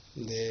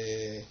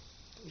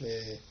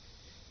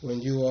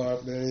when you are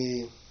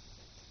very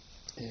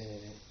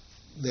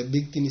the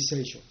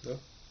victimization. No?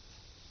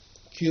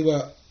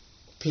 Cuba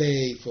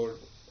played for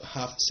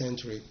half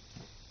century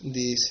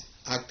this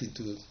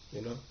attitude,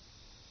 you know.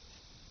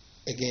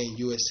 Again,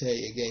 USA,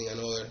 again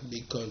another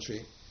big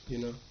country, you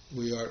know.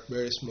 We are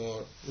very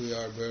small, we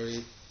are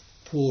very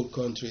poor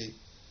country,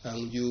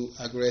 and you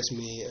aggress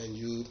me,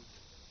 and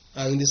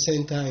at the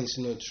same time, it's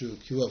not true.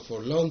 Cuba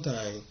for a long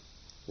time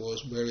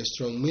was very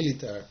strong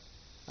military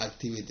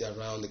activity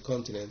around the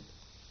continent,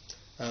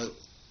 and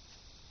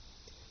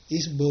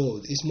it's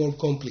both. It's more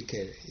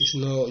complicated. It's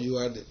not you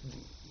are the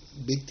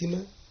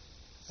victim,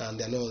 and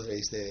the another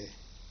is the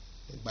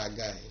bad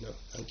guy, you know.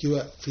 And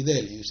Cuba,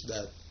 Fidel used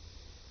that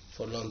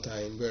for a long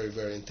time, very,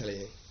 very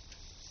intelligent,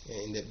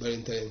 in the very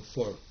intelligent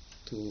form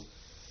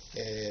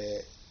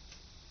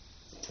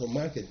for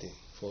marketing,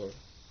 for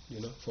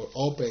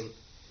open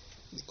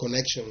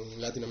connection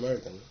in Latin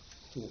America, no?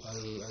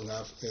 and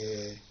have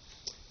a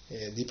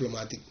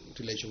diplomatic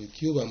relation with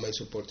Cuba, and may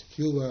support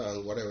Cuba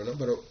and whatever. No?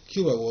 But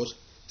Cuba was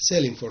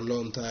selling for a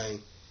long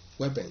time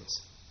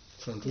weapons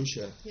from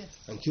Russia, yes.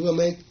 And Cuba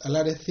made a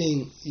lot of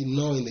things,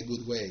 not in the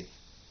good way,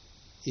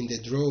 in the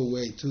drug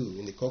way too,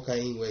 in the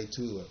cocaine way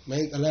too.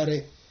 Make a lot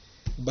of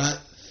bad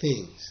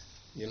things,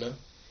 you know.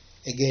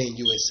 Again,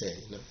 USA,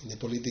 you know, in the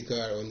political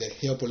or in the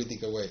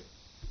geopolitical way.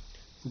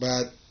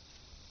 But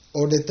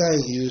all the time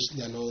he used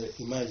another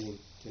imagine,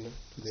 you know,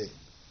 today.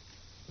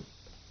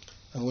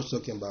 I was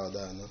talking about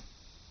that, no?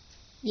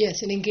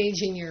 Yes, and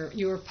engaging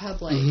your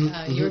public,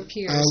 your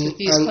peers with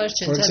these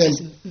questions. For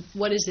example,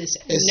 what is this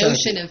exactly.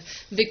 notion of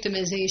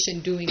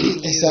victimization doing to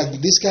you? Exactly.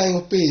 This kind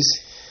of piece,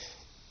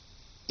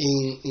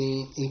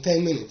 in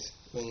 10 minutes,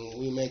 when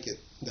we make it,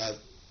 that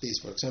piece,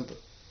 for example,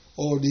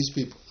 all these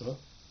people, no?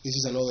 This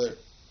is another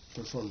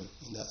performance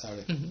in that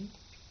area.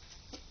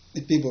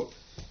 The people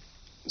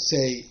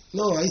say,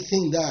 no, I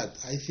think that,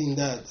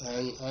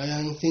 and I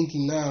am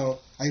thinking now.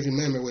 I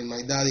remember when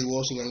my daddy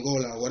was in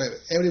Angola or whatever.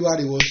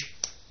 Everybody was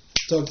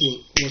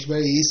talking. It was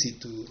very easy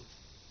to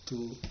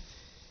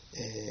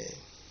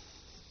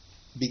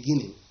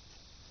beginning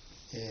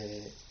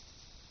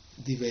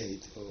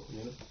debate, or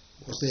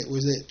was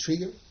the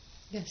trigger?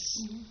 Yes.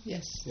 Mm-hmm.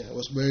 Yes. Yeah, I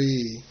was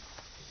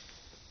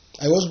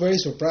very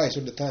surprised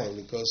all the time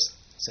because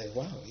I said,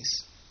 wow,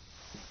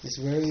 it's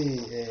very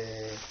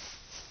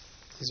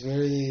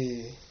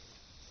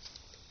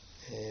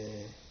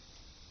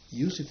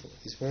useful.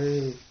 It's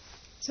very.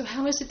 So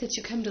how is it that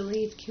you come to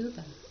leave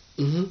Cuba?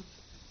 Mm-hmm.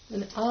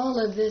 And all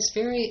of this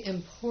very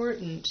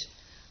important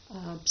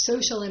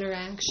social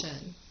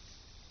interaction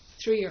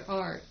through your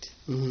art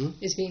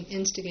is being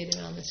instigated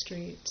on the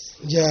streets.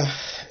 Yeah.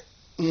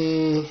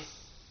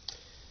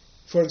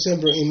 For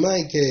example, in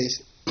my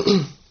case,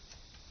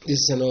 this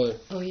is another.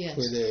 Oh, yes.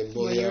 With the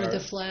where you're the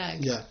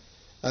flag. Yeah.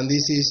 And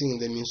this is in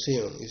the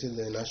museum. This is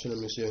the National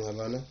Museum in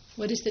Havana.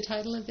 What is the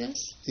title of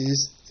this? It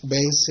is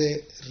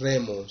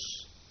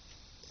Venceremos.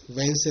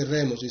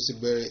 Venceremos is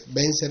very.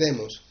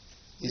 Venceremos.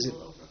 We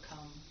will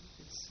overcome.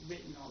 It's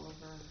written all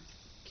over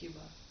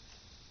Cuba.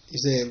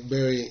 It's a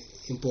very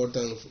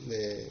important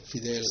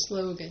Fidel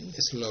slogan.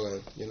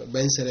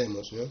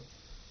 Venceremos.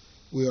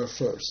 We are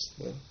first.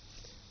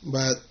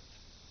 But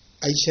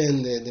I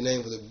changed the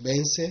name for the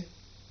Vence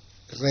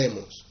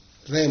Remos.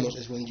 Remos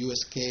is when you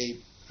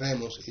escape.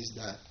 Remos is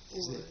that.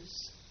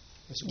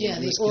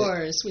 The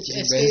oars, which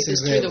escape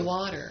is through the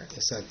water.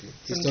 Exactly.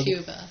 From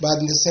Cuba. But at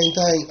the same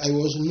time, I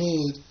was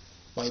nude.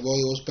 My body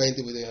was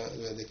painted with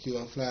the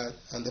Cuban flag,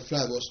 and the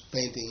flag was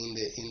painted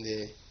in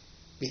the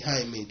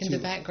behind me too. In the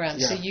background,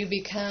 yeah. So you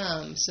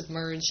become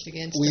submerged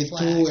against with the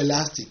flag. With 2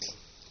 elastic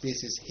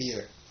pieces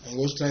here. I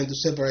was trying to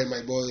separate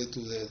my body to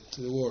the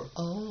wall.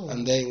 Oh.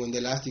 And then when the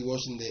elastic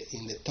was in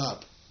the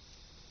top,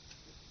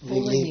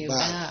 pulling you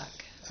back.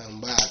 And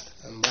back,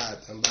 and I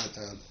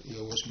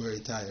was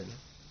very tired.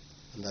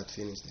 And that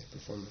finished the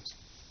performance.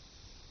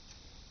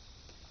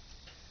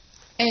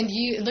 And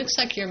it looks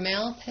like your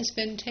mouth has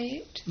been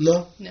taped?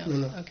 No.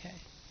 Okay.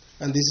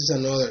 And this is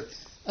another.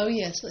 Oh,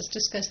 yes. Let's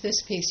discuss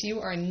this piece. You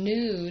are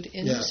nude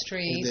in the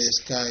streets. The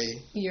sky.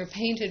 You're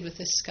painted with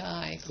the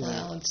sky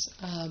clouds,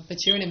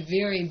 but you're in a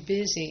very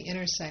busy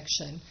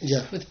intersection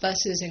with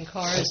buses and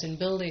cars and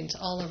buildings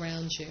all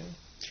around you.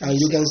 And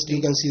you can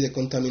see the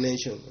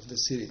contamination of the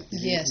city.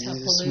 Yes, how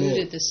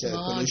polluted the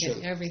smog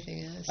and everything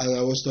is. And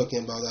I was talking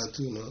about that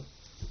too, no?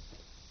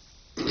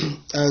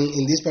 And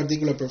in this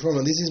particular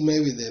performance, this is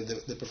maybe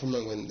the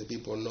performance when the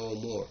people know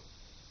more.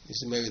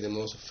 This is maybe the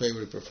most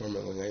favorite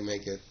performance when I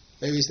make it.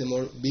 Maybe it's the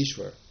more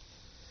visual.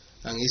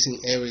 And it's in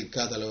every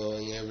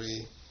catalog and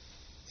every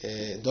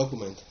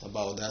document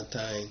about that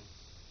time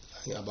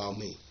and about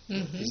me.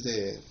 Mm-hmm.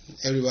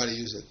 Everybody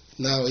uses it.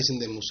 Now it's in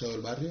the Museo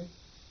del Barrio,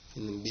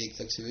 in the big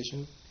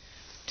exhibition.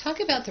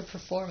 Talk about the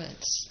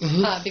performance,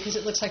 because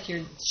it looks like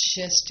you're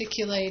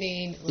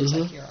gesticulating, it looks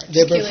like you're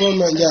articulating.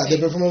 The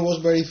performance was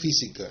very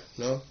physical,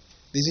 no?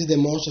 This is the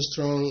most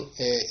strong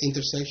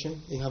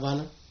intersection in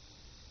Havana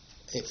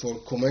for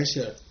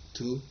commercial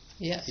too.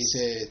 Yes. It's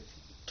a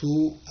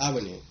 2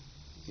 avenue.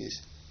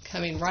 It's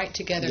coming right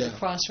together at the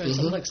crossroads.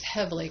 It looks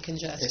heavily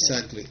congested.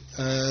 Exactly.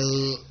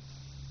 And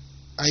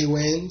I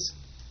went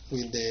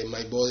with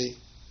my body.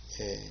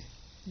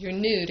 You're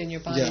nude and your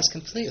body is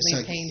completely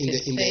painted.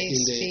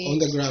 On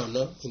the ground,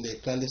 no? In the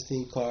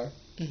clandestine car.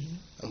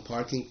 I'm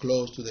parking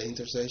close to the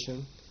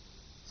intersection,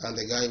 and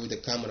the guy with the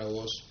camera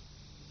was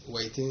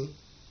waiting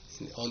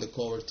on the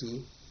cover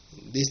too,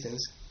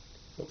 distance.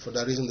 For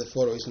that reason, the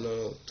photo is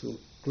not too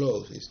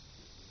close. It's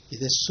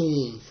a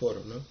zoom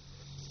photo, no?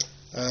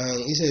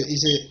 And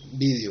it's a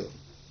video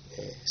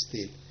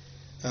still.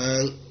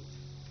 And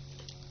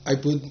I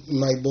put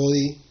my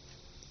body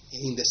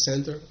in the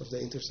center of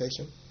the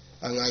intersection.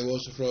 And I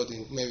was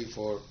floating maybe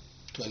for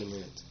 20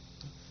 minutes.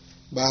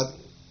 But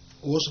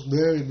it was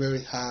very,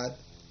 very hot.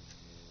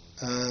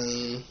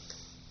 And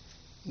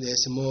the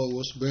smoke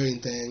was very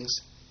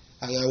intense.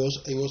 And I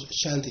was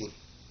chanting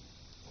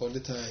all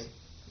the time.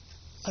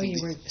 Oh, you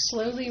were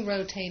slowly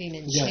rotating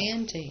and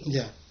chanting.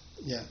 Yeah.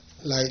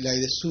 Like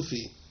the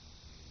Sufi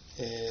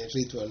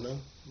ritual, no?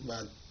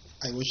 But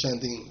I was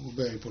chanting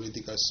very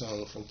political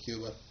song from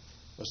Cuba.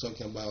 I was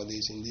talking about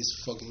this in this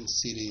fucking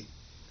city.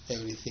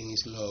 Everything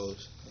is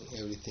lost, and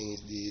everything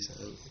is this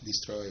and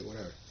destroyed,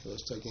 whatever. I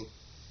was talking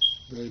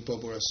very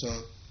popular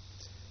song.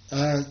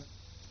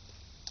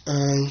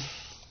 And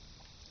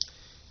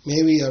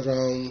maybe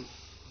around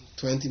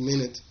 20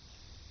 minutes,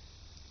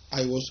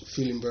 I was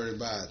feeling very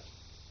bad,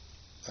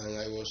 and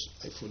I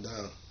fell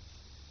down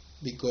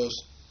because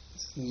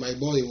my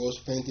body was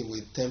painted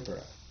with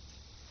tempera.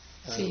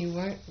 So you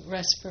weren't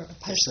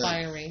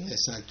perspiring.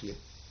 Exactly.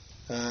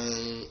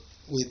 And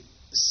with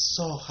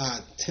so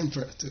hot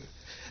temperature.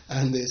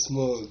 And the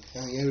smoke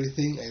and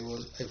everything, I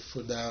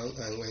fell down,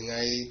 and when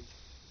I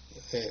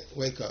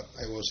wake up,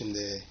 I was in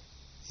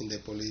the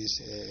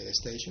police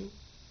station,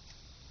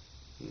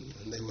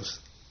 and they was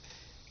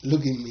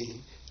looking at me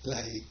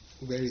like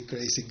very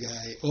crazy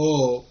guy.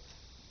 Oh,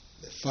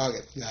 the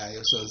faggot guy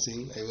or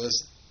something. I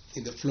was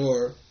in the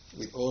floor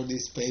with all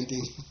this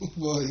painting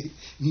body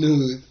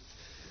nude,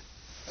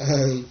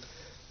 and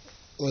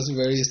it was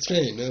very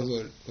strange,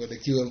 for the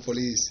Cuban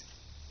police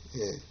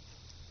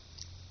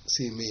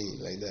see me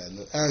like that.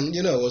 And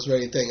it was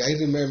very intense. I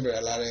remember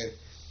a lot of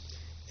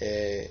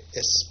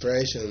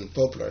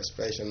popular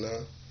expression,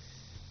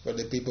 where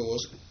the people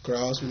was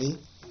cross me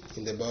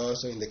in the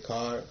bus or in the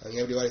car, and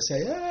everybody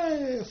say,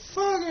 "Hey,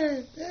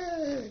 fucker,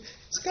 hey,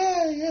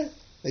 Sky." Yeah.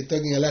 They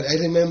talking a lot. I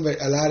remember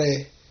a lot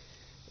of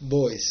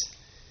boys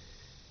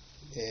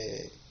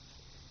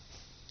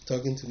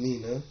talking to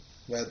me,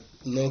 but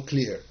not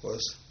clear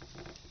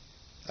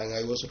and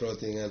I was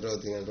writing, and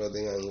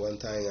one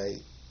time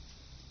I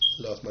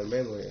lost my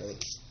memory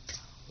and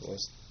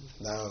was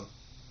down.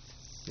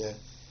 Yeah.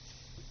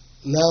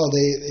 Now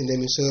in the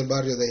Museo del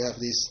Barrio they have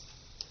this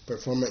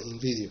performance in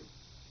video,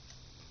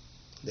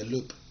 the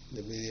loop,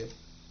 the video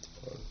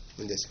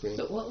in the screen.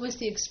 But what was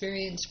the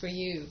experience for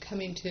you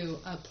coming to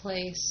a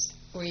place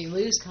where you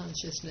lose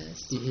consciousness?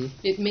 Mm-hmm.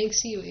 It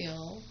makes you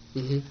ill.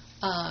 Mm-hmm.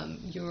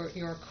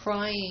 You're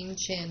crying,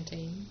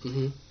 chanting.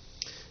 Mm-hmm.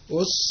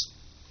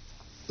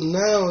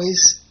 Now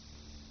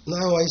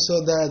I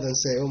saw that and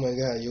say, oh my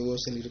God, you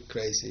was a little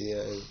crazy.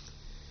 And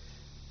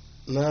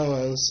now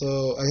I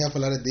have a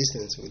lot of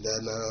distance with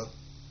that now.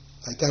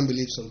 I can't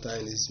believe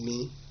sometimes it's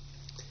me.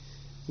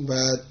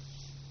 But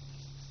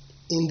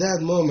in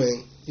that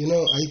moment,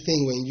 I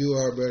think when you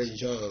are very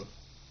young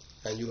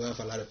and you have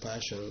a lot of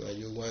passion and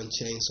you want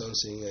to change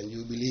something and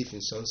you believe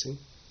in something,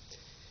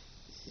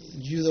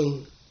 you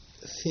don't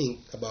think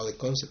about the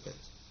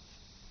consequence.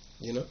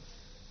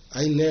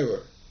 I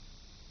never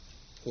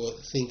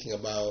was thinking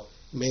about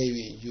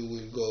maybe you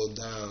will go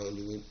down,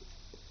 you will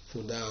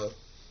fall down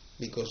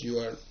because you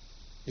have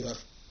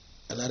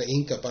a lot of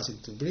incapacity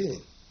to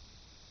breathe.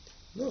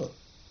 No.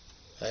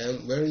 I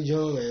am very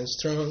young, I am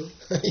strong.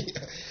 I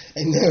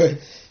never,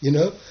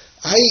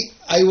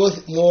 I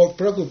was more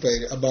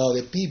preoccupied about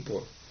the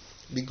people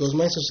because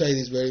my society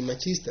is very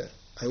machista.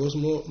 I was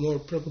more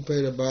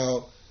preoccupied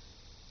about,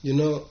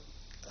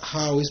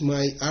 how is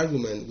my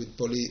argument with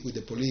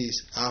the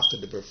police after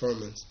the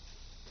performance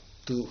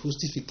to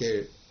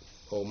justify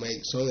or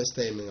make some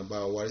statement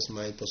about what is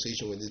my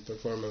position with this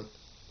performance,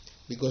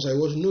 because I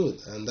was nude,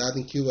 and that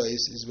in Cuba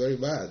is very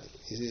bad.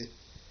 It's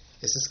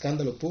a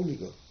scandalo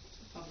público.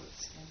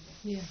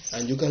 Yes.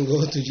 And you can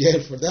go to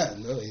jail for that,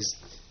 It's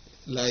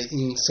like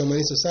in so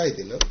many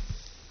society,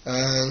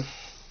 and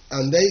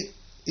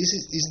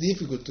it's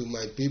difficult to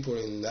my people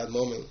in that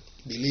moment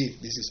believe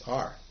this is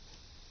art.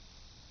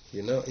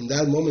 In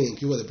that moment in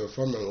Cuba, the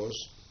performance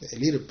was a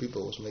little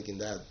people was making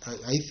that, and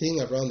I think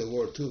around the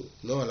world too.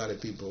 Not a lot of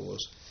people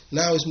was.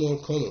 Now it's more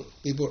common.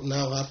 People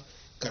now have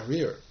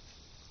career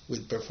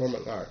with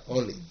performance art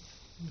only.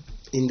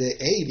 In the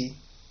 80s,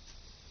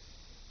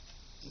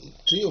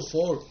 3 or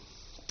 4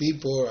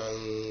 people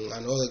and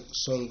another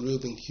song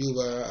group in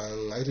Cuba,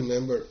 and I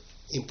remember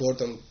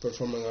important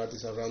performing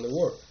artists around the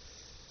world.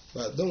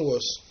 But that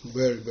was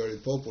very, very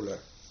popular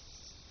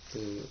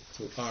to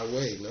our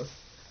way,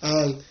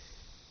 And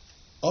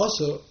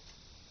also,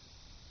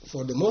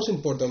 for the most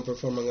important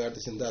performing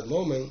artists in that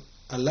moment,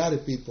 a lot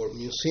of people,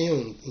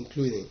 museums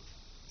including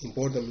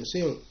important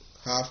museums,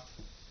 have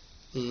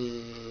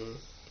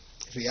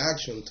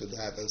reaction to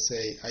that and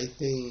say, I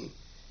think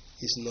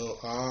it's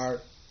not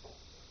art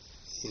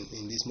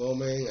in this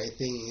moment. I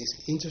think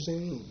it's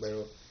interesting,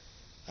 but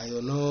I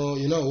don't know.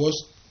 It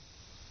was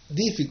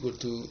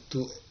difficult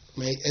to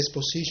make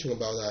exposition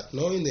about that.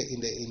 Not in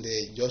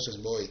the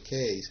Joseph Boy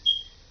case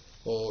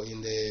or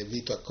in the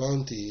Vito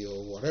Conti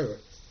or whatever.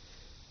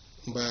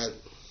 But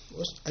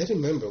I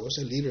remember was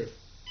a leader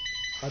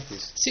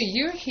artist. So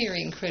you're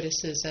hearing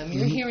criticism,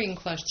 you're hearing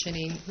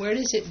questioning. Where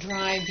does it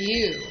drive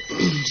you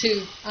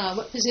to?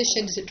 What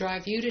position does it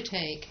drive you to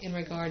take in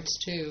regards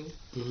to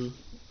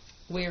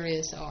where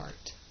is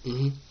art?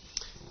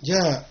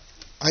 Yeah,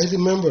 I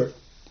remember.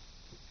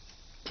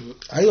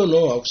 I don't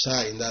know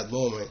outside in that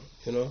moment,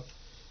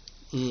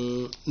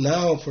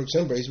 Now, for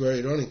example, it's very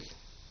ironic.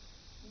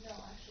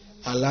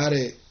 A lot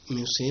of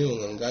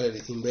museums and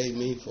galleries invite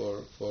me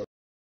for